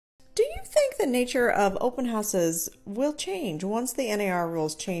Do you think the nature of open houses will change once the NAR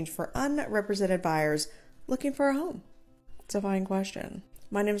rules change for unrepresented buyers looking for a home? It's a fine question.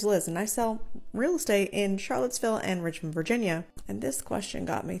 My name's Liz and I sell real estate in Charlottesville and Richmond, Virginia. And this question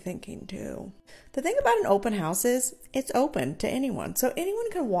got me thinking too. The thing about an open house is it's open to anyone. So anyone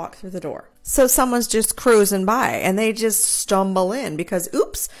can walk through the door. So someone's just cruising by and they just stumble in because,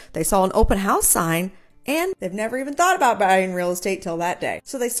 oops, they saw an open house sign and they've never even thought about buying real estate till that day.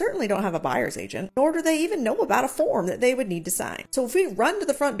 So they certainly don't have a buyer's agent, nor do they even know about a form that they would need to sign. So if we run to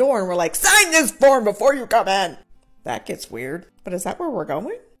the front door and we're like, sign this form before you come in, that gets weird. But is that where we're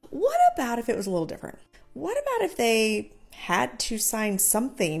going? What about if it was a little different? What about if they had to sign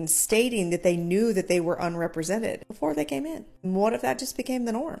something stating that they knew that they were unrepresented before they came in? What if that just became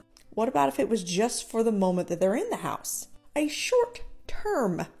the norm? What about if it was just for the moment that they're in the house? A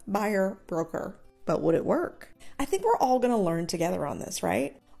short-term buyer broker. But would it work? I think we're all going to learn together on this,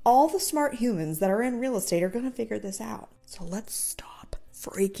 right? All the smart humans that are in real estate are going to figure this out. So let's stop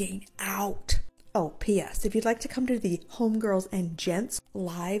freaking out. Oh, P.S. If you'd like to come to the Homegirls and Gents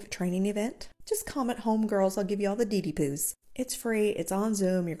live training event, just comment Homegirls. I'll give you all the DD-poos. It's free. It's on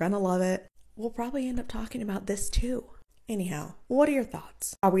Zoom. You're going to love it. We'll probably end up talking about this too. Anyhow, what are your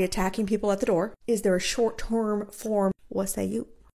thoughts? Are we attacking people at the door? Is there a short-term form? What say you?